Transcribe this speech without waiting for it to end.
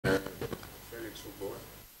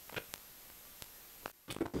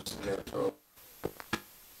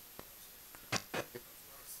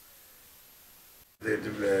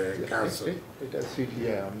The council.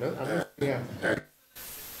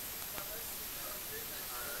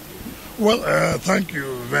 Well, thank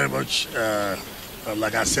you very much.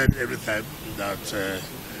 Like I said every time, that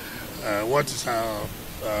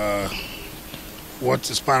what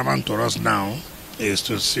is paramount to us now is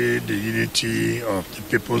to see the unity of the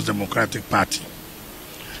People's Democratic Party.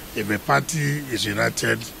 If a party is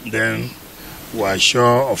united, then we are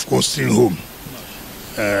sure of coasting home.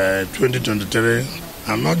 2023,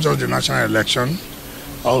 and not just the national election,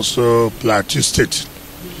 also Plateau State,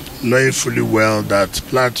 knowing fully well that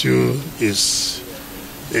Plateau is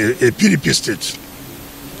a PDP state,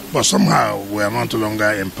 but somehow we are not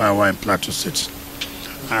longer in power in Plateau State.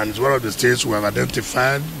 And it's one of the states we have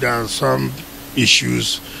identified there are some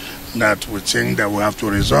issues that we think that we have to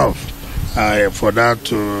resolve for that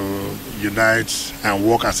to unite and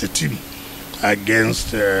work as a team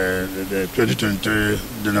against the 2023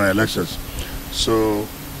 general elections. So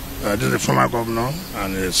this is the former governor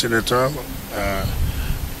and a senator.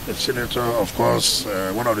 The senator, of course,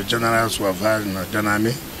 one of the generals who have had in the Nigerian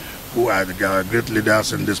army, who are the great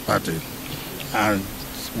leaders in this party. And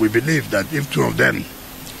we believe that if two of them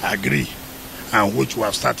agree, and which we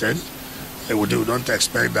have started, we don't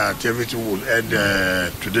expect that everything will end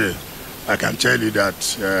today. I can tell you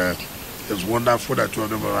that it's wonderful that two of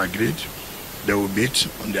them have agreed. They will meet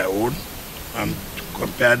on their own and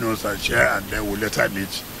compare notes and share, and they will later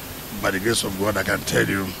meet. By the grace of God, I can tell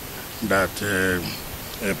you that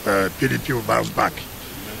PDP will bounce back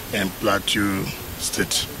in Plateau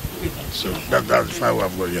State. So that's the fight we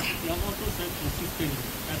have got here. You have also said consistently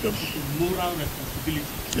that it's a moral responsibility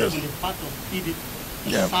on the part of PDP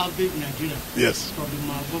to salvage Nigeria from the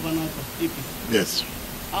malgovernance of APC. Yes.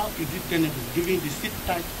 How is it tenable given the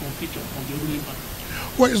sit-tight confusion of the ruling party?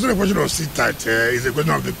 Well, it's not a question of sit-tight. It's a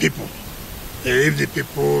question of the people. If the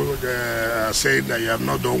people are saying that you have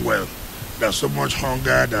not done well, there's so much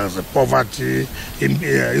hunger, there's poverty,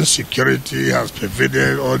 insecurity has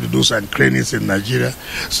pervaded all the nooks and crannies in Nigeria.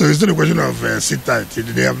 So it's not a question of sit-tight.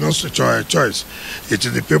 They have no choice. It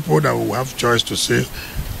is the people that will have choice to say,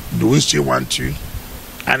 do we still want you?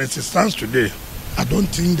 And as it stands today, I don't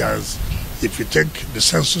think there's, if you take the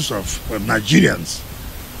census of Nigerians,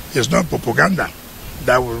 it's not propaganda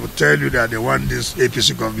that will tell you that they want this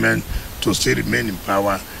APC government to still remain in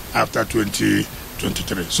power after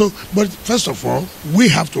 2023. So, but first of all, we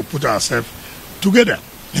have to put ourselves together.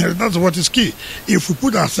 And that's what is key. If we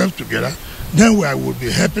put ourselves together, then we will be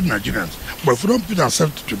helping Nigerians. But if we don't put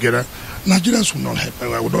ourselves together, Nigerians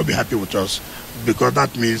will not be happy with us, because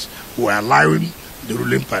that means we are allowing the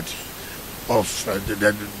ruling party of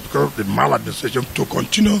the maladministration to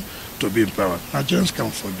continue to be in power. Nigerians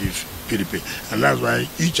can't forgive PDP, and that's why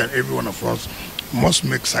each and every one of us must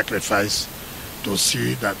make sacrifice to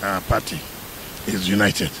see that our party is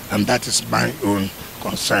united, and that is my own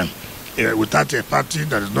concern. Without a party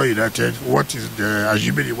that is not united, what is the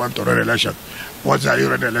assuming you want to run election? What are you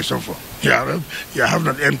running election for? You have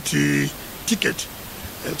an empty ticket.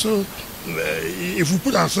 And so if we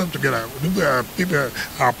put ourselves together, people,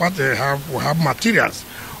 our party will have materials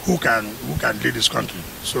who can lead this country.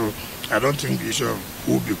 So I don't think the issue of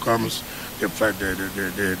who becomes the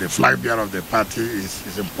flag bearer of the party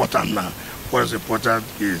is important now. What is important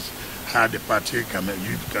is how the party can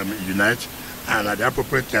unite, and at the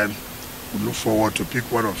appropriate time, we look forward to pick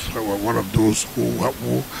one of those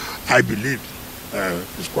who I believe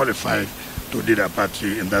is qualified to lead our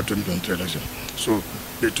party in that 2023 election. So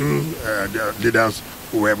the two leaders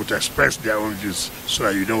who were able to express their own views, so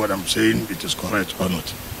that you know what I'm saying, it is correct or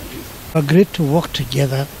not. We agreed to work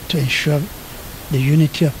together to ensure the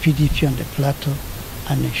unity of PDP on the plateau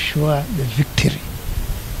and ensure the victory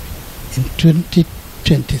in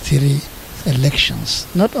 2023 elections.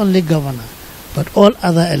 Not only governor, but all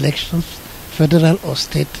other elections, federal or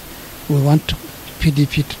state. We want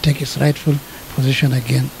PDP to take its rightful position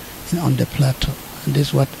again on the plateau. And this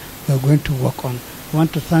is what we are going to work on. I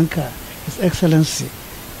want to thank His Excellency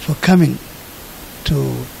for coming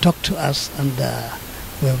to talk to us, and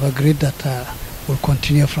we have agreed that we'll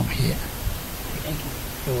continue from here. Thank you.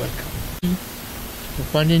 You're welcome. For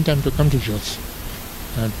finding time to come to Jos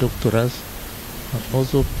and talk to us, and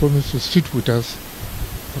also promised to sit with us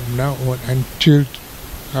from now on until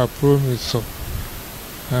our problem is solved.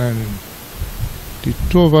 And the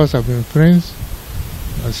two of us have been friends.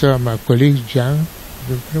 And so my colleague Jang,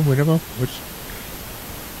 we never fought.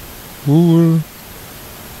 We will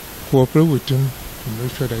cooperate with him to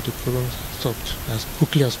make sure that the problems are solved as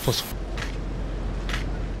quickly as possible.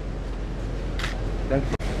 Thank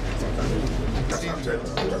you.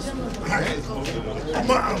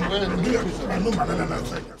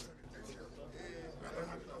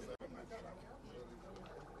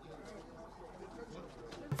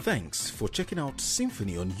 Thanks for checking out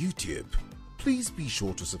SYMFONI on YouTube. Please be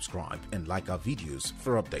sure to subscribe and like our videos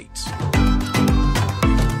for updates.